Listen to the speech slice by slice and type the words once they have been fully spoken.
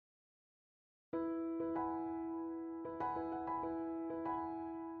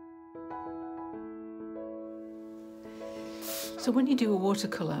So when you do a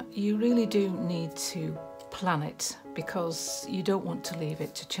watercolour, you really do need to plan it because you don't want to leave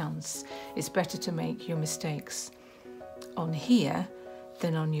it to chance. It's better to make your mistakes on here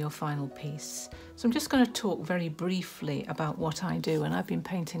than on your final piece. So I'm just going to talk very briefly about what I do, and I've been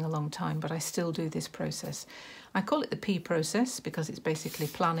painting a long time, but I still do this process. I call it the P process because it's basically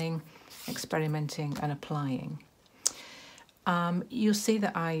planning, experimenting and applying. You'll see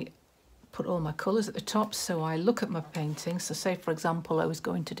that I put all my colours at the top, so I look at my painting. So say for example I was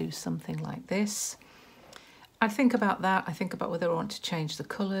going to do something like this. I'd think about that, I think about whether I want to change the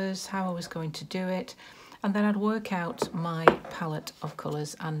colours, how I was going to do it, and then I'd work out my palette of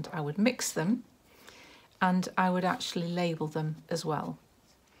colours and I would mix them and I would actually label them as well.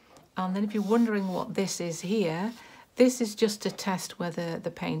 And then if you're wondering what this is here, this is just to test whether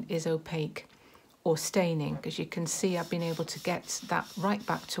the paint is opaque or staining, because you can see I've been able to get that right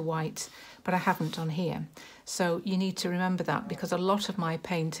back to white, but I haven't on here. So you need to remember that, because a lot of my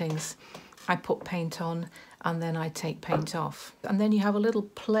paintings I put paint on and then I take paint off. And then you have a little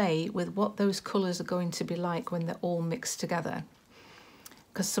play with what those colours are going to be like when they're all mixed together,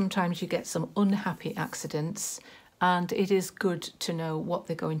 because sometimes you get some unhappy accidents and it is good to know what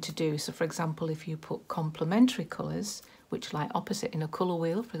they're going to do. So for example, if you put complementary colours which lie opposite in a colour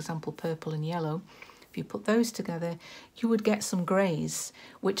wheel, for example purple and yellow, if you put those together you would get some greys,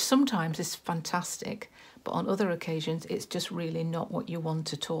 which sometimes is fantastic, but on other occasions it's just really not what you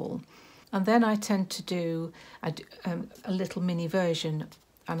want at all. And then I tend to do a little mini version,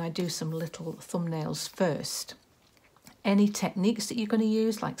 and I do some little thumbnails first. Any techniques that you're going to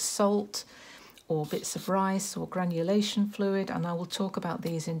use, like salt or bits of rice or granulation fluid, and I will talk about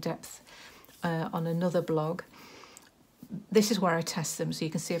these in depth on another blog. This is where I test them, so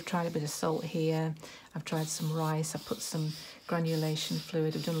you can see I've tried a bit of salt here, I've tried some rice, I've put some granulation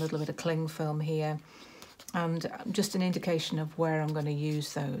fluid, I've done a little bit of cling film here, and just an indication of where I'm going to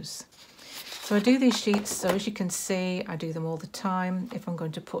use those. So I do these sheets, so as you can see I do them all the time. If I'm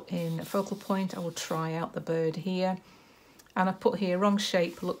going to put in a focal point, I will try out the bird here, and I put here wrong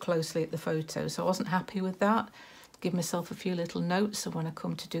shape, look closely at the photo. So I wasn't happy with that, give myself a few little notes so when I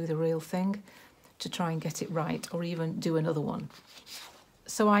come to do the real thing to try and get it right, or even do another one.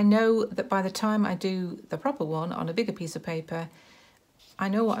 So I know that by the time I do the proper one on a bigger piece of paper, I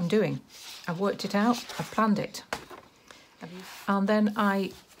know what I'm doing. I've worked it out, I've planned it. And then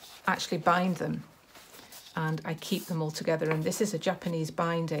I actually bind them and I keep them all together. And this is a Japanese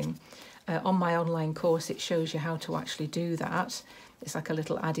binding. On my online course it shows you how to actually do that. It's like a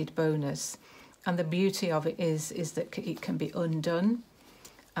little added bonus. And the beauty of it is that it can be undone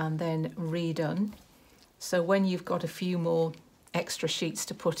and then redone. So when you've got a few more extra sheets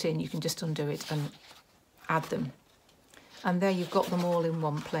to put in, you can just undo it and add them. And there you've got them all in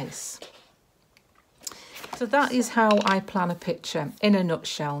one place. So that is how I plan a picture in a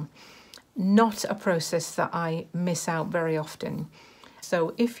nutshell. Not a process that I miss out very often.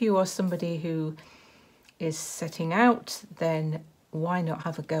 So if you are somebody who is setting out, then why not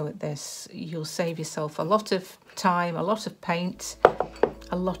have a go at this? You'll save yourself a lot of time, a lot of paint,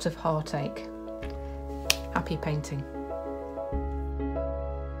 a lot of heartache. Happy painting.